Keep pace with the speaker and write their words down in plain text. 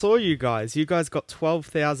saw you guys. You guys got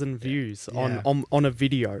 12,000 views on a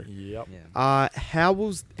video. Yep. Yeah. How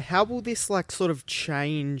will this like sort of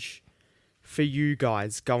change for you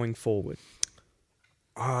guys going forward?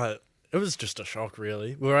 It was just a shock,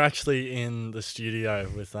 really. We were actually in the studio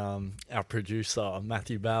with our producer,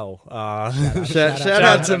 Matthew Bell. Shout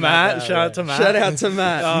out to Matt. Shout out to Matt. Shout out to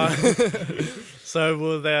Matt. So we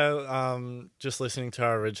were there just listening to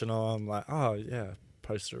our original. I'm like, oh, yeah,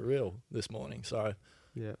 posted a reel this morning. So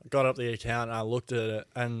Yeah. I got up the account and I looked at it.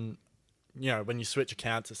 And, you know, when you switch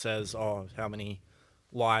accounts, it says, oh, how many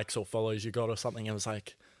likes or follows you got or something. It was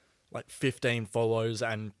like 15 follows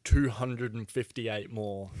and 258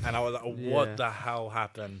 more. And I was like, what the hell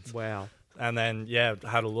happened? Wow. And then,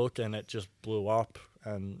 had a look and it just blew up.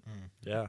 And, yeah.